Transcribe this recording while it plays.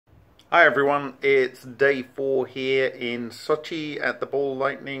Hi everyone, it's day 4 here in Sochi at the Ball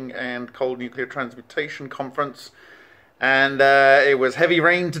Lightning and Cold Nuclear Transmutation Conference. And it was heavy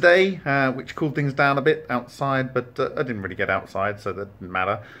rain today, which cooled things down a bit outside, but I didn't really get outside, so that didn't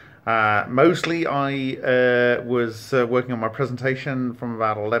matter. Mostly I was working on my presentation from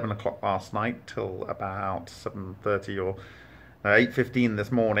about 11 o'clock last night till about 7:30 or 8:15 this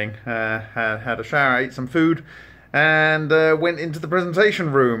morning. Had a shower, ate some food, and went into the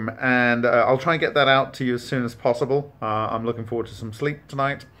presentation room, and I'll try and get that out to you as soon as possible. I'm looking forward to some sleep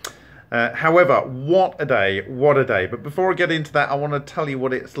tonight. However, what a day, what a day. But before I get into that, I want to tell you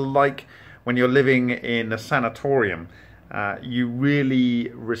what it's like when you're living in a sanatorium. You really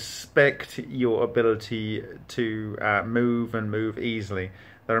respect your ability to move and move easily.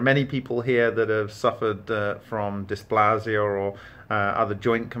 There are many people here that have suffered from dysplasia or other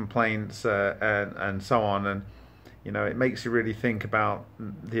joint complaints and so on, and you know, it makes you really think about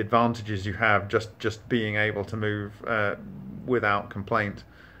the advantages you have just being able to move without complaint.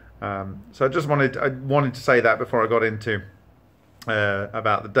 So I wanted to say that before I got into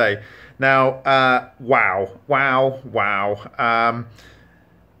about the day. Now, wow.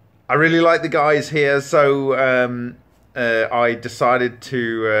 I really like the guys here, so I decided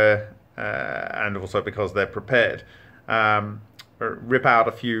to, and also because they're prepared, rip out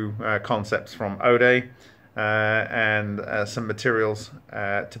a few concepts from Ode. And some materials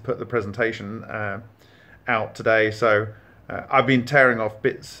to put the presentation out today. So I've been tearing off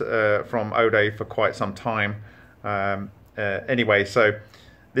bits from Ode for quite some time. Anyway, so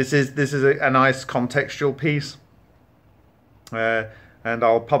this is a nice contextual piece, and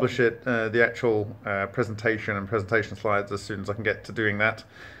I'll publish it, the actual presentation and presentation slides, as soon as I can get to doing that.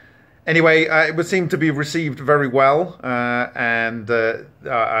 Anyway, it would seem to be received very well, and there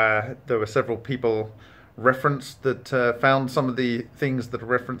were several people referenced that found some of the things that are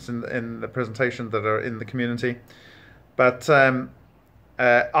referenced in the presentation that are in the community. But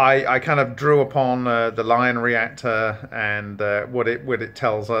I kind of drew upon the Lion reactor and what it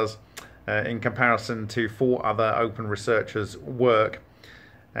tells us in comparison to 4 other open researchers' work,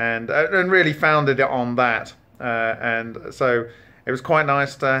 and really founded it on that. And so it was quite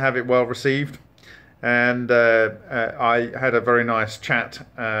nice to have it well received. And I had a very nice chat,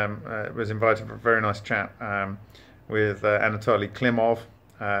 was invited for a very nice chat with Anatoly Klimov,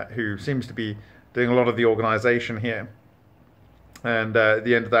 who seems to be doing a lot of the organization here. And at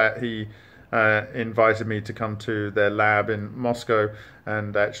the end of that, he invited me to come to their lab in Moscow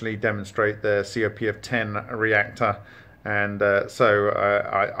and actually demonstrate their COPF-10 reactor. And so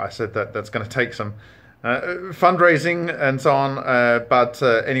I said that that's going to take some fundraising and so on. But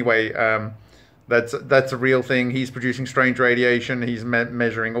anyway, that's a real thing. He's producing strange radiation. He's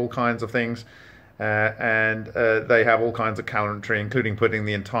measuring all kinds of things, and they have all kinds of calorimetry, including putting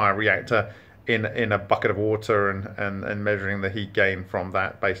the entire reactor in a bucket of water and measuring the heat gain from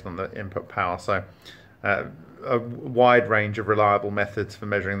that based on the input power. So a wide range of reliable methods for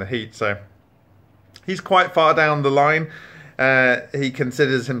measuring the heat. So he's quite far down the line. He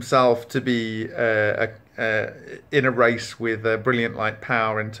considers himself to be in a race with brilliant light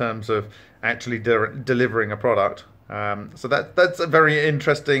power in terms of actually delivering a product. So that's a very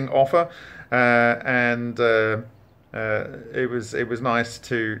interesting offer, and it was nice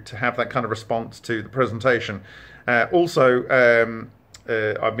to have that kind of response to the presentation. Also,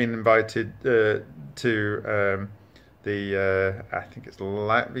 I've been invited to the I think it's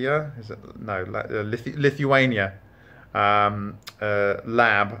Latvia. Is it no Lithuania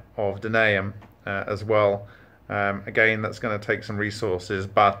lab of Denium as well. Again, that's going to take some resources,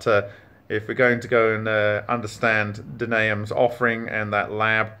 but if we're going to go and understand Denium's offering and that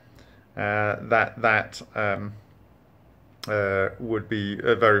lab, that would be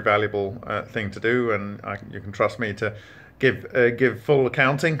a very valuable thing to do, and you can trust me to give full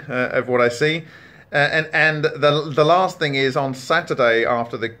accounting of what I see. And the last thing is, on Saturday,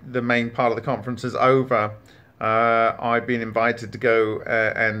 after the main part of the conference is over, I've been invited to go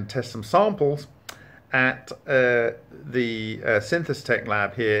and test some samples at the Synthestech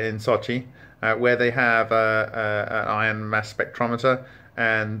lab here in Sochi, where they have an ion mass spectrometer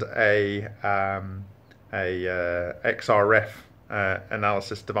and a XRF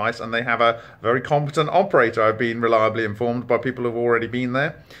analysis device, and they have a very competent operator. I've been reliably informed by people who've already been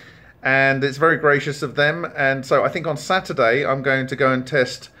there, and it's very gracious of them. And so I think on Saturday I'm going to go and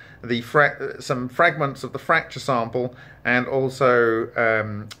test some fragments of the fracture sample, and also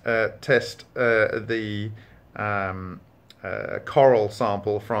test the coral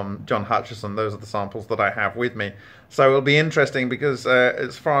sample from John Hutchison. Those are the samples that I have with me. So it'll be interesting because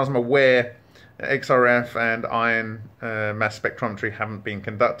as far as I'm aware, XRF and iron mass spectrometry haven't been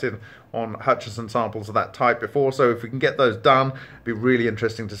conducted on Hutchison samples of that type before. So if we can get those done, it'd be really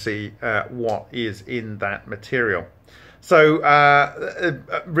interesting to see what is in that material. So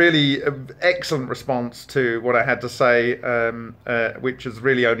really excellent response to what I had to say, which has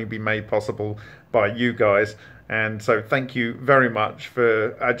really only been made possible by you guys. And so thank you very much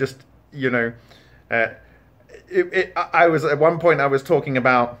for just, you know, I was at one point I was talking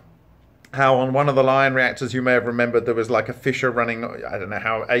about how on one of the Lion reactors, you may have remembered, there was like a fissure running, I don't know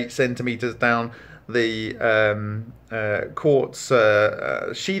how, 8 centimeters down the quartz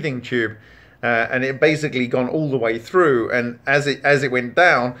sheathing tube. And it basically gone all the way through, and as it went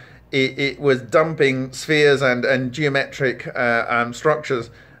down, it was dumping spheres and geometric structures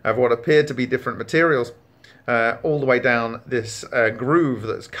of what appeared to be different materials all the way down this groove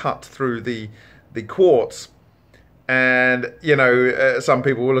that's cut through the quartz. And you know, some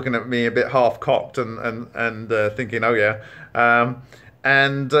people were looking at me a bit half-cocked and thinking, oh yeah,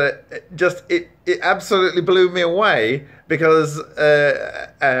 just it absolutely blew me away, because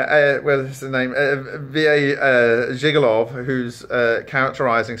what's his name, V.A. Zhigalov, who's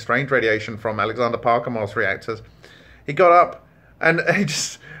characterizing strange radiation from Alexander Parkhomov's reactors, he got up and he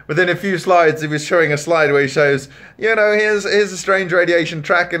just, within a few slides, he was showing a slide where he shows, you know, here's a strange radiation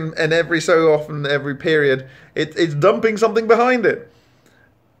track, and every so often, every period, it's dumping something behind it.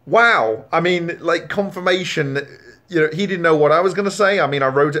 Wow. I mean, like, confirmation. You know, he didn't know what I was going to say. I mean, I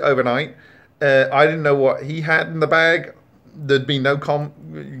wrote it overnight. I didn't know what he had in the bag. There'd been no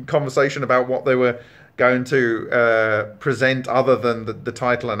conversation about what they were going to present other than the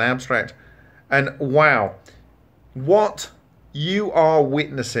title and abstract. And wow, what you are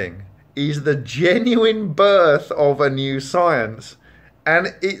witnessing is the genuine birth of a new science.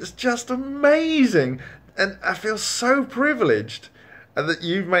 And it's just amazing. And I feel so privileged that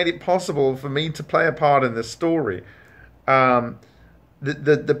you've made it possible for me to play a part in this story.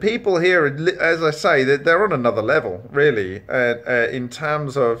 The people here, as I say, they're on another level, really, in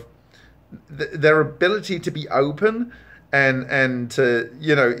terms of their ability to be open and to,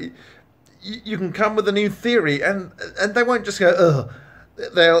 you know, you can come with a new theory and they won't just go, ugh.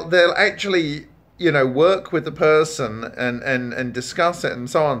 They'll actually, you know, work with the person and discuss it and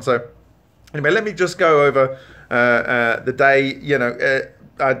so on. So anyway, let me just go over the day. You know,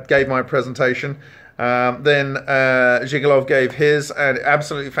 I gave my presentation. Then Zhigalov gave his, and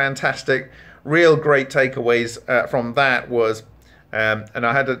absolutely fantastic. Real great takeaways from that was, and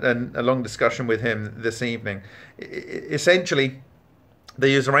I had a long discussion with him this evening. Essentially,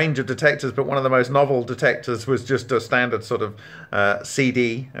 they use a range of detectors, but one of the most novel detectors was just a standard sort of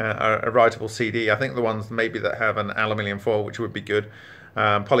CD, a writable CD. I think the ones maybe that have an aluminium foil, which would be good,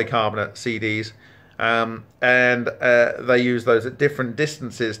 polycarbonate CDs. And they use those at different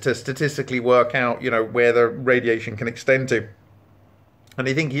distances to statistically work out, you know, where the radiation can extend to. And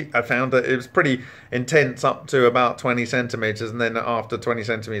I found that it was pretty intense up to about 20 centimeters, and then after 20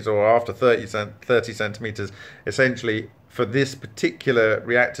 centimeters or after 30 centimeters, essentially for this particular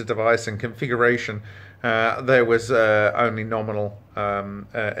reactor device and configuration, there was only nominal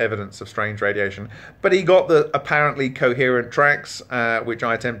evidence of strange radiation. But he got the apparently coherent tracks, which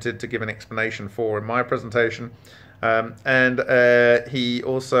I attempted to give an explanation for in my presentation. And he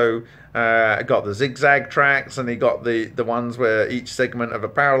also got the zigzag tracks, and he got the ones where each segment of a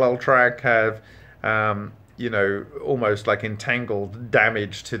parallel track have, you know, almost like entangled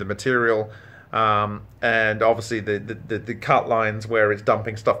damage to the material. And obviously the cut lines where it's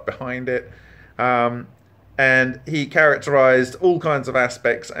dumping stuff behind it. And he characterized all kinds of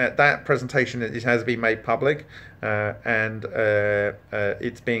aspects. At that presentation, it has been made public, and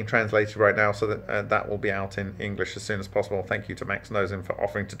it's being translated right now, so that that will be out in English as soon as possible. Thank you to Max Nosen for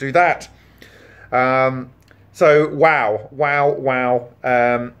offering to do that. So wow.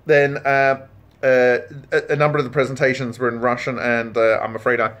 Then a number of the presentations were in Russian, and I'm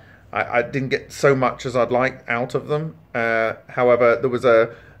afraid I didn't get so much as I'd like out of them. However, there was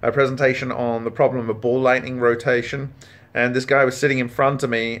a presentation on the problem of ball lightning rotation, and this guy was sitting in front of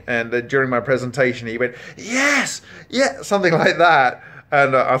me, and during my presentation he went, yes, yeah, something like that,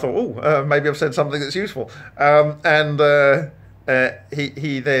 and I thought, oh, maybe I've said something that's useful. He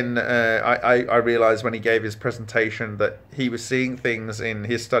then I realized when he gave his presentation that he was seeing things in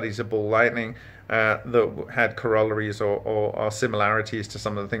his studies of ball lightning that had corollaries or similarities to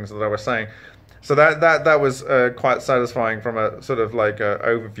some of the things that I was saying. So that was quite satisfying from a sort of like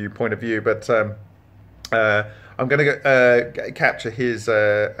overview point of view. But I'm going to capture his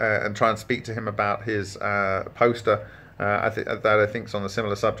and try and speak to him about his poster. I think is on a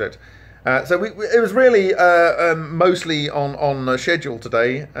similar subject. It was really mostly on schedule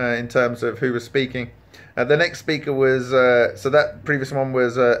today in terms of who was speaking. The next speaker was so that previous one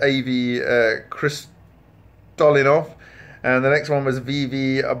was Avi Kristolinov, and the next one was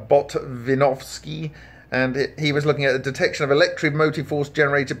Vivi Botvinovsky, and he was looking at the detection of electric motive force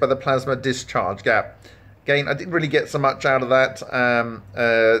generated by the plasma discharge gap. Again, I didn't really get so much out of that.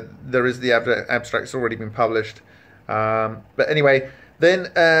 There is the abstract; it's already been published. But anyway,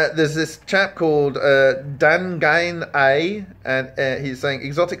 then there's this chap called Dangain A, and he's saying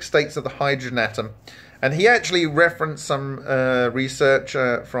exotic states of the hydrogen atom. And he actually referenced some research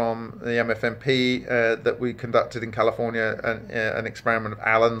from the MFMP that we conducted in California, an experiment of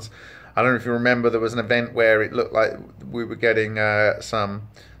Allen's. I don't know if you remember, there was an event where it looked like we were getting some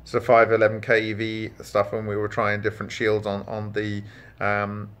sort of 511 keV stuff, and we were trying different shields on the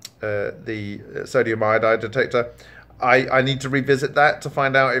sodium iodide detector. I need to revisit that to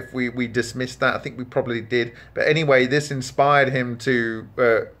find out if we dismissed that. I think we probably did. But anyway, this inspired him to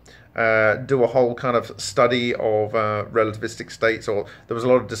do a whole kind of study of relativistic states, or there was a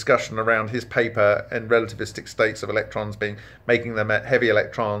lot of discussion around his paper and relativistic states of electrons making them heavy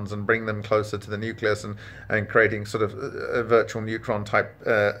electrons and bring them closer to the nucleus and creating sort of a virtual neutron type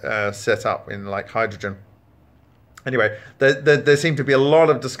setup in like hydrogen. Anyway, there seemed to be a lot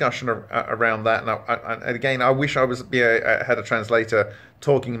of discussion around that, and again, I wish I had a translator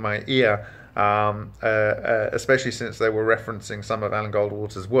talking in my ear, especially since they were referencing some of Alan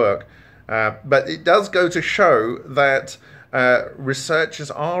Goldwater's work. But it does go to show that researchers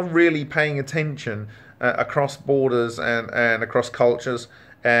are really paying attention across borders and across cultures,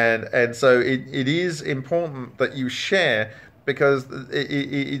 and so it is important that you share, because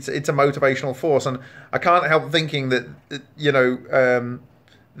it's a motivational force. And I can't help thinking that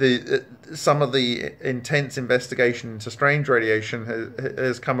some of the intense investigation into strange radiation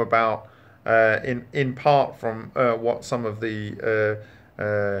has come about in part from what some of the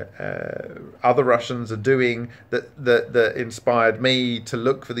other Russians are doing that inspired me to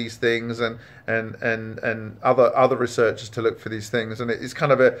look for these things, and other researchers to look for these things. And it's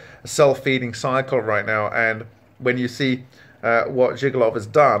kind of a self-feeding cycle right now. And when you see what Zhigalov has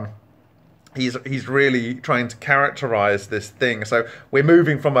done, he's really trying to characterize this thing. So we're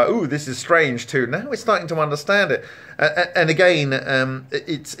moving from this is strange to now we're starting to understand it. And again,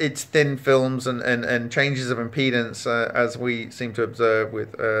 it's thin films and changes of impedance, as we seem to observe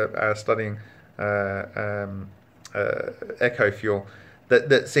with our studying echo fuel,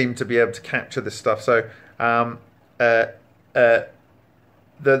 that seem to be able to capture this stuff. So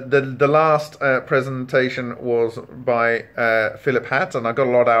The last presentation was by Philip Hatt, and I got a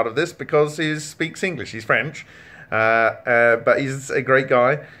lot out of this because he speaks English. He's French, but he's a great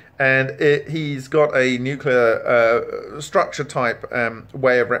guy, and he's got a nuclear structure type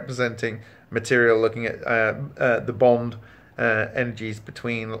way of representing material, looking at the bond energies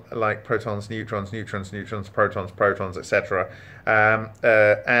between like protons, neutrons, protons, etc.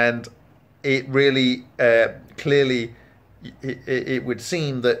 And it really clearly, it would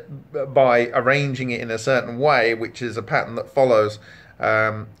seem that by arranging it in a certain way, which is a pattern that follows,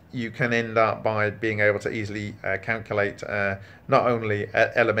 you can end up by being able to easily calculate not only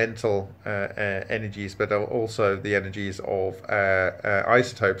elemental energies, but also the energies of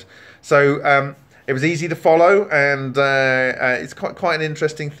isotopes. So it was easy to follow, and it's quite an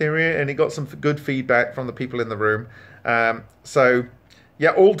interesting theory, and it got some good feedback from the people in the room. So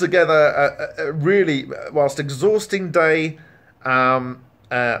yeah, altogether, really, whilst exhausting day,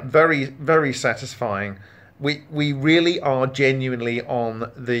 very, very satisfying. We really are genuinely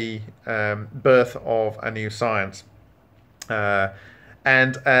on the birth of a new science.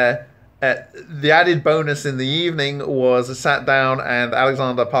 And the added bonus in the evening was I sat down and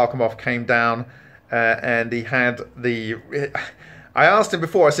Alexander Parkhomov came down, and he had the... I asked him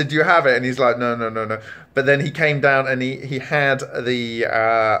before, I said, do you have it? And he's like, no. But then he came down and he had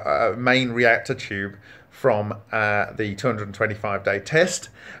the main reactor tube from the 225-day test.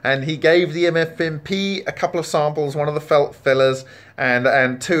 And he gave the MFMP a couple of samples, one of the felt fillers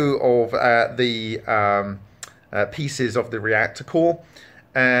and two of the pieces of the reactor core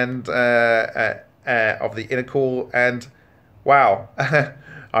and of the inner core. And wow.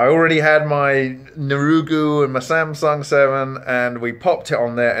 I already had my Narugu and my Samsung 7, and we popped it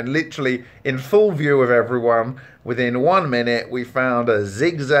on there, and literally in full view of everyone, within 1 minute, we found a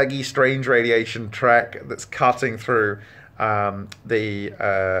zigzaggy strange radiation track that's cutting through the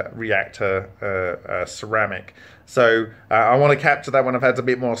reactor ceramic. So I want to capture that when I've had a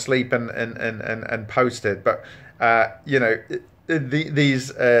bit more sleep and post it. But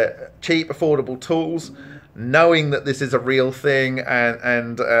these cheap, affordable tools, knowing that this is a real thing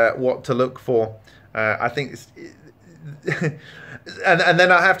and what to look for. I think it's... and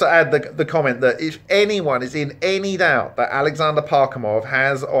then I have to add the comment that if anyone is in any doubt that Alexander Parkhomov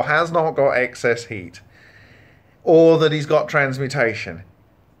has or has not got excess heat, or that he's got transmutation,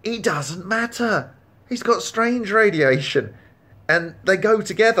 it doesn't matter. He's got strange radiation, and they go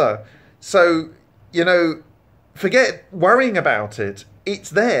together. So, you know, forget worrying about it. It's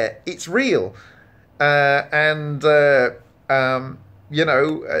there. It's real. You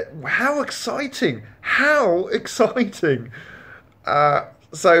know, how exciting. How exciting. There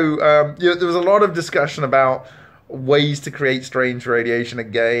was a lot of discussion about ways to create strange radiation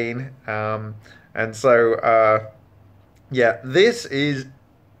again. Yeah, this is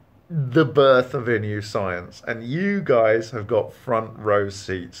the birth of a new science, and you guys have got front row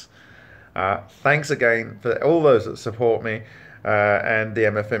seats. Thanks again for all those that support me and the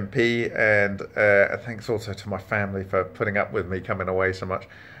MFMP, and thanks also to my family for putting up with me coming away so much.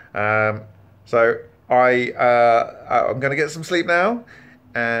 I'm going to get some sleep now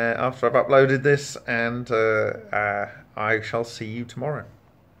after I've uploaded this, and I shall see you tomorrow.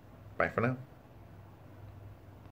 Bye for now.